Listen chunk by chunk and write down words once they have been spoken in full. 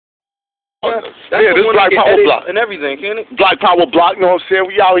That's yeah, the this one Black that get Power edit block. and everything, can't it? Black Power block, you know what I'm saying?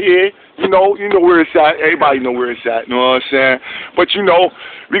 We out here, you know where it's at. Everybody know where it's at, you know what I'm saying? But you know,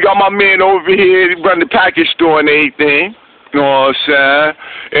 we got my man over here, he run the package store and everything. You know what I'm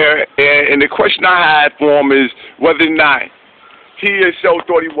saying? And the question I had for him is whether or not he himself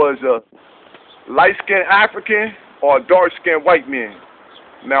thought he was a light-skinned African or a dark-skinned white man.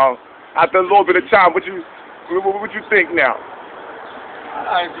 Now, after a little bit of time, what you think now?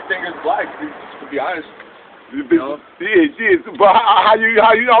 I honestly think it's black, to be honest. Yeah. But how you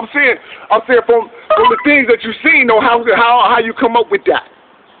I'm saying from the things that you've seen, though, how you come up with that?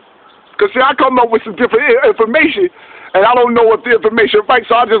 Because see, I come up with some different information, and I don't know if the information is right.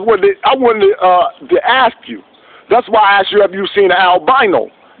 So I wanted to ask you. That's why I asked you, have you seen an albino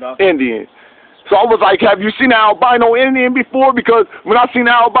Indian? So I was like, have you seen an albino Indian before? Because when I seen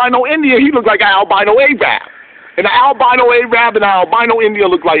an albino Indian, he looked like an albino Arab. And an albino Arab and an albino Indian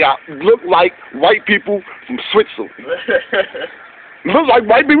look like white people from Switzerland. Look like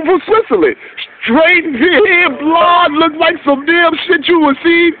white people from Switzerland. Straight hair, blonde, look like some damn shit you would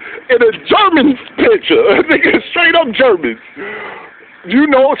see in a German picture. Straight up German. You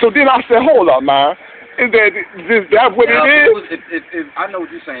know, so then I said, hold up, man. Is that what now, it is? If I know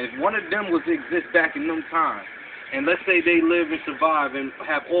what you're saying. If one of them was to exist back in them times, and let's say they live and survive and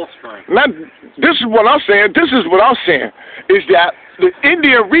have offspring. Now, this is what I'm saying. Is that the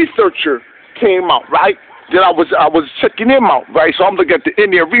Indian researcher came out, right? That I was checking him out, right? So I'm looking at the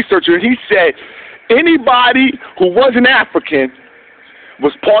Indian researcher, and he said anybody who wasn't African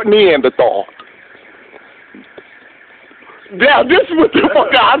was part Neanderthal. Now, this is what the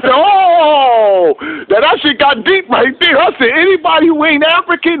fuck I said, oh, that shit got deep right there. I said, anybody who ain't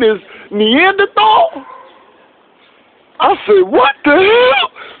African is Neanderthal? I said, what the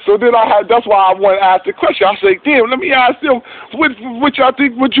hell? So then that's why I want to ask the question. I said, damn, let me ask them, what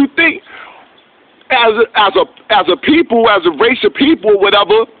you think as a people, as a race of people,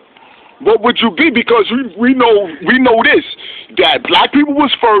 whatever, what would you be? Because we know this, that black people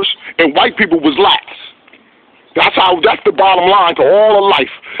was first and white people was last. That's the bottom line to all of life.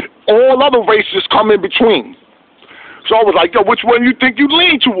 All other races come in between. So I was like, yo, which one you think you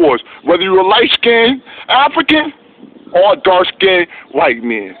lean towards? Whether you're a light-skinned African or a dark-skinned white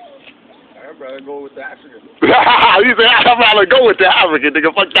man. I'd rather go with the African. You say, I'd rather go with the African,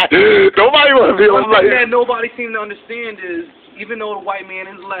 nigga. Fuck that. Nobody want to be on One thing that nobody seems to understand is, even though the white man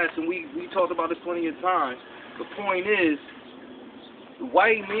is less, and we talked about this plenty of times, the point is, the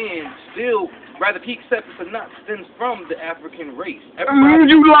white man still, rather he accepted or not, stems from the African race.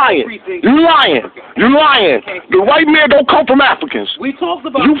 You lying. You lying. The white man don't come from Africans. We talked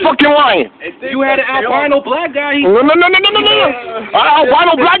about you this. Fucking lying. You had an albino black guy. No.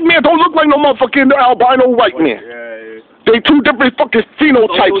 Albino black man don't look like no motherfucking albino white man. They two different fucking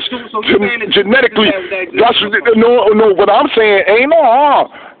phenotypes genetically. No. What I'm saying ain't no harm.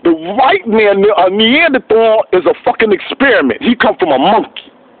 The white man, a Neanderthal, is a fucking experiment. He come from a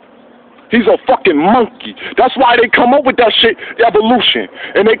monkey. He's a fucking monkey. That's why they come up with that shit, evolution.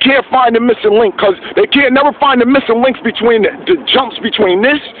 And they can't find the missing link, because they can't never find the missing links between the jumps between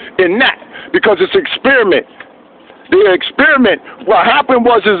this and that, because it's an experiment. The experiment, what happened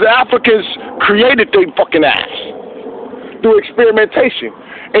was the Africans created their fucking ass through experimentation.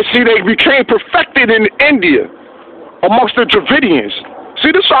 And see, they became perfected in India amongst the Dravidians. See,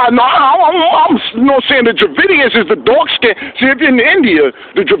 this is how I know. I'm not saying the Dravidians is the dark skin. See, if in India,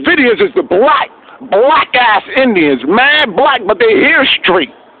 the Dravidians is the black ass Indians, mad black, but they hair straight.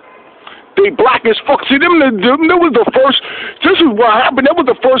 They black as fuck. See, them was the first. This is what happened. That was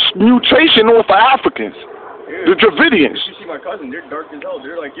the first mutation off of Africans. The Dravidians. You see my cousin, they're dark as hell.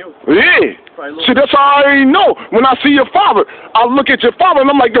 They're like you. Yeah. See, that's how I already know. When I see your father, I look at your father and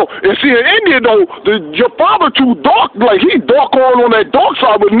I'm like, yo, and see in India though, your father too dark, like he dark on that dark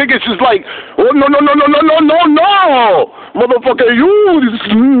side, but niggas is like, oh no, motherfucker, you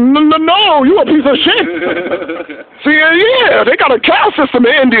a piece of shit. See, yeah, they got a caste system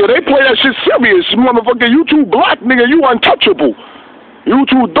in India. They play that shit serious, motherfucker. You too black, nigga. You untouchable. You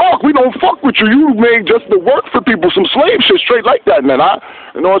too dark, we don't fuck with you. You made just the work for people, some slave shit straight like that, man.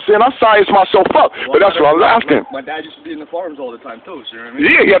 You know what I'm saying? I science myself up, but that's what I was asking. My dad used to be in the farms all the time, too, so you know what I mean?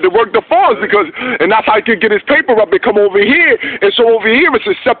 Yeah, he had to work the farms, and that's how he could get his paper up and come over here. And so over here,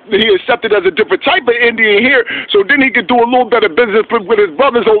 he accepted as a different type of Indian here, so then he could do a little better business with his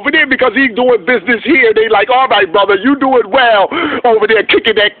brothers over there, because he's doing business here. They like, all right, brother, you do it well over there,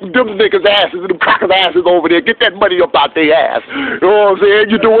 kicking them niggas' asses and them crackers' asses over there. Get that money up out their ass. You know what I'm saying?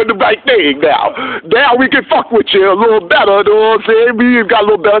 You're doing the right thing now. Now we can fuck with you a little better. You know what I'm saying? We got a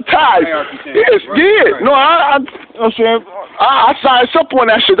little better time. Yes, yeah. No, I'm saying I signed up on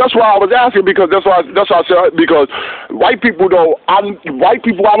that shit. That's why I was asking because that's why I said because white people I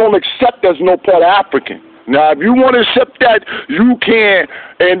don't accept as no part of African. Now, if you want to accept that, you can,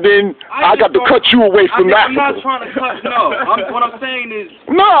 and then I got to cut you away from Africa. I'm not trying to cut. No, what I'm saying is.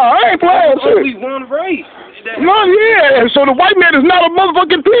 No, I ain't playing shit. Only one race. No, yeah. So the white man is not a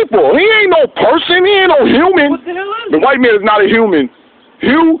motherfucking people. He ain't no person. He ain't no human. What the hell is the white man is not a human.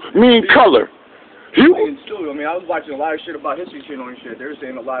 Hue mean color. Hue. I mean, I was watching a lot of shit about History Channel and shit. They were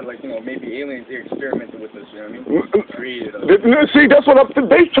saying a lot of, like, you know, maybe aliens, they experimented with us, you know what I mean? Created us. See, that's what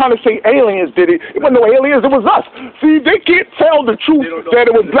they trying to say aliens did it. It wasn't no aliens, it was us. See, they can't tell the truth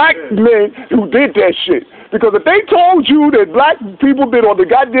that it was black men who did that shit. Because if they told you that black people been on the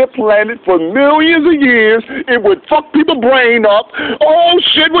goddamn planet for millions of years, it would fuck people's brain up. Oh,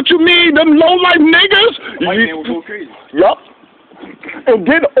 shit, what you mean? Them low-life niggas? The white man would go crazy. Yup. And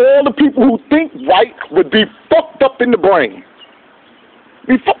then all the people who think white would be fucked up in the brain.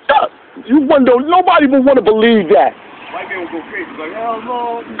 Be fucked up. Nobody would want to believe that. White man would go crazy. Like, hell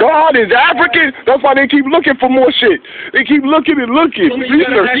no. God is African. That's why they keep looking for more shit. They keep looking and looking. You can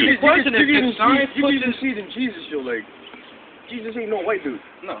even see it in Jesus, yo, like, Jesus ain't no white dude.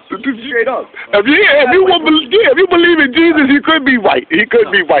 No. Straight up. If you believe in Jesus, he could be white. He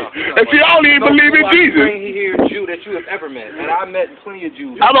could be white. And see, I don't even believe in Jesus. He here Jew that you have ever met, and I met plenty of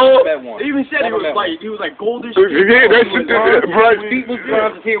Jews. I don't. They even said he was like goldish. Yeah, that's right. His feet was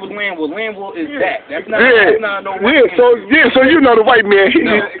bronze, his hair was lamb-wool. Lamb-wool is that. That's not. Yeah. That's not no white So you know the white man.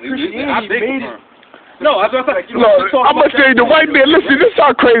 I made it. No, I thought I'm gonna say the white man. Listen, this is how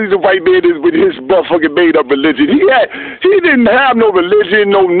crazy the white man is with his motherfucking made up religion. He didn't have no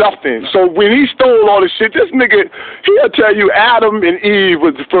religion, no nothing. So when he stole all this shit, this nigga, he'll tell you Adam and Eve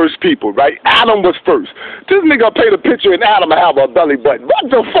was the first people, right? Adam was first. This nigga paint a picture and Adam have a belly button. What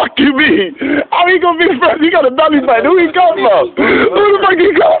the fuck you mean? How he gonna be first? He got a belly button. Who he come from? Who the fuck he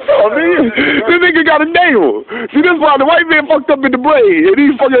come from? This nigga got a navel. See, this is why the white man fucked up in the brain and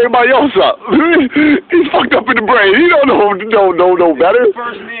he fucked everybody else up. He's fucked up in the brain. He don't know better.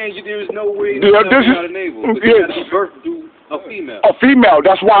 First man, there's no way this is got a navel. You gotta give birth to a female. A female.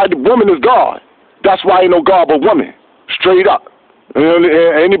 That's why the woman is God. That's why ain't no God but woman. Straight up.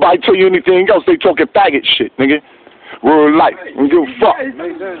 Anybody tell you anything else, they talking faggot shit, nigga. Word life. Don't give a fuck.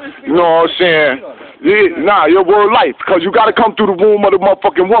 You know what I'm saying? Yeah, your word life. Because you got to come through the womb of the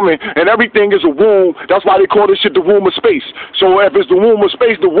motherfucking woman, and everything is a womb. That's why they call this shit the womb of space. So if it's the womb of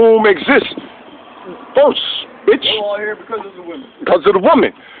space, the womb exists first, bitch. We're all here because of the women. Because of the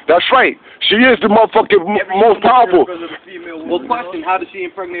woman. That's right. She is the motherfucking most powerful. Well, question, how did she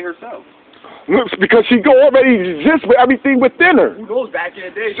impregnate herself? Because she already exists with everything within her. Who knows? Back in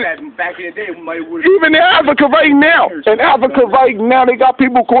the day, even in Africa right now. In Africa right now, they got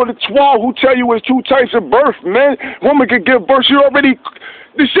people called the 12 who tell you it's 2 types of birth, man. Woman can give birth. She already.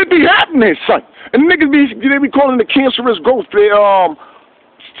 This shit be happening, son. And niggas they be calling the cancerous growth. They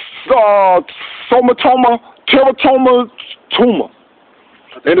somatoma, teratoma, tumor.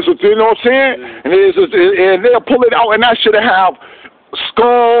 And it's, you know what I'm saying? And they'll pull it out, and that should have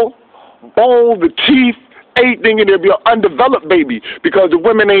skull, bone, the teeth, everything, and it'll be an undeveloped baby because the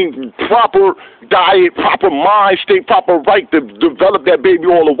women ain't proper diet, proper mind state, proper right to develop that baby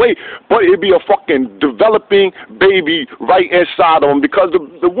all the way. But it'll be a fucking developing baby right inside of them because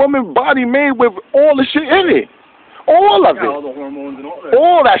the woman's body made with all the shit in it. All of it. All the hormones and all that.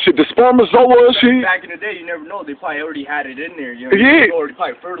 All that shit. The spermatozoa shit. Back in the day, you never know. They probably already had it in there. You know, yeah. They already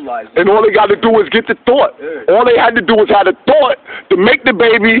probably fertilized it. And all they got to do is get the thought. Yeah. All they had to do was have the thought to make the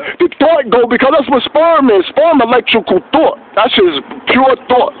baby. Yeah. The thought go, because that's what sperm is. Sperm electrical thought. That shit is pure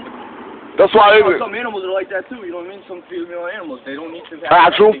thought. That's why some animals are like that too, you know what I mean? Some female animals, they don't need to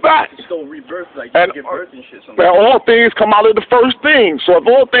have actual fact. They still rebirth, like and, give birth and shit. And all things come out of the first thing. So if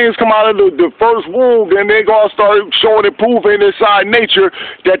all things come out of the first womb, then they're gonna start showing and proving inside nature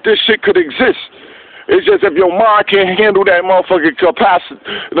that this shit could exist. It's just if your mind can't handle that motherfucking capacity,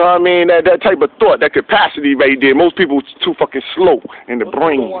 you know what I mean? That type of thought, that capacity right there. Most people too fucking slow in the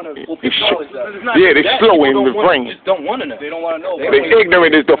brain. Yeah, they're slow in the brain. Just don't want to know. They don't want to know. They're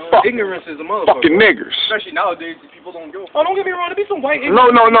ignorant as the fuck. Ignorance is a motherfucker. Fucking niggers. Especially nowadays, people don't go. Oh, don't get me wrong. There be some white.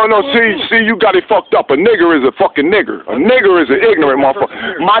 No. See, you got it fucked up. A nigger is a fucking nigger. A nigger is an ignorant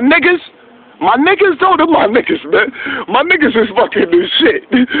motherfucker. My niggas, though, they're my niggas, man. My niggas is fucking this shit.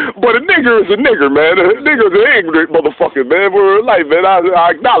 But a nigger is a nigger, man. A nigger is an ignorant motherfucker, man. We're life, man.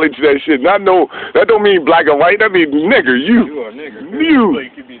 I acknowledge that shit. And I know that don't mean black and white. That means nigger. You are a nigger.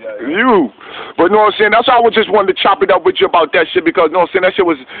 You. But you know what I'm saying? That's why I just wanted to chop it up with you about that shit because, you know what I'm saying, that shit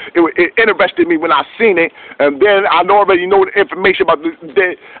it interested me when I seen it. And then I already know the information about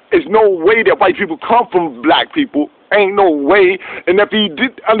that. There's no way that white people come from black people. Ain't no way. And if he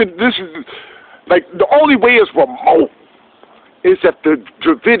did, this is like the only way is remote. Is that the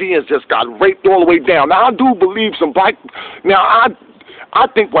Dravidians just got raped all the way down. Now I do believe some black. Now I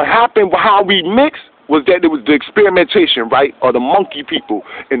think what happened, how we mixed, was that it was the experimentation, right, of the monkey people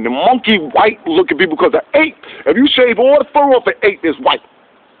and the monkey white-looking people. Because the ape, if you shave all the fur off an ape, it's white.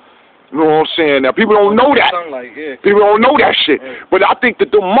 You know what I'm saying? Now, people don't know that. People don't know that shit. But I think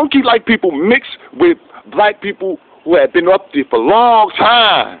that the monkey-like people mix with black people who have been up there for a long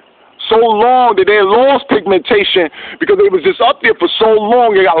time. So long that they lost pigmentation because they was just up there for so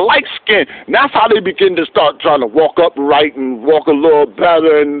long. They got light skin. And that's how they begin to start trying to walk upright and walk a little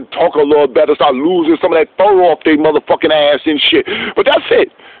better and talk a little better, start losing some of that fur off their motherfucking ass and shit. But that's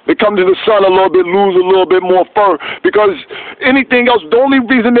it. They come to the sun a little bit, lose a little bit more fur, because anything else, the only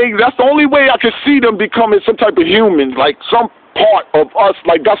reason that's the only way I could see them becoming some type of humans, like some part of us,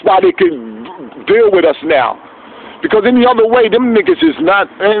 like that's why they can deal with us now. Because any other way, them niggas is not,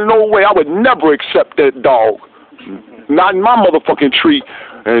 ain't no way, I would never accept that dog. Not in my motherfucking tree.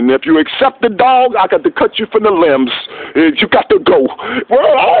 And if you accept the dog, I got to cut you from the limbs. You got to go. Well,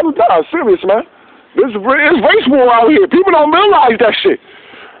 I'm serious, man. There's race war out here. People don't realize that shit.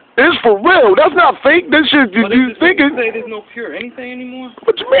 It's for real. That's not fake. This shit, you think it... There's no pure anything anymore?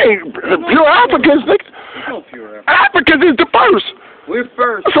 What you mean? Pure Africans, nigga? There's no pure Africans is the first. We're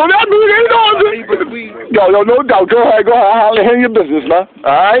first. So that means they know. Yo, no doubt. Go ahead. Handle your business, man.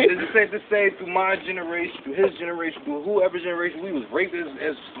 All right? Is it safe to say through my generation, through his generation, through whoever's generation, we was raped as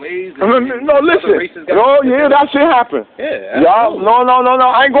slaves? No, listen. Oh, yeah, that shit happened. Yeah. Y'all, no.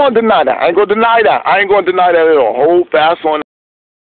 I ain't going to deny that. I ain't going to deny that at all. Hold fast on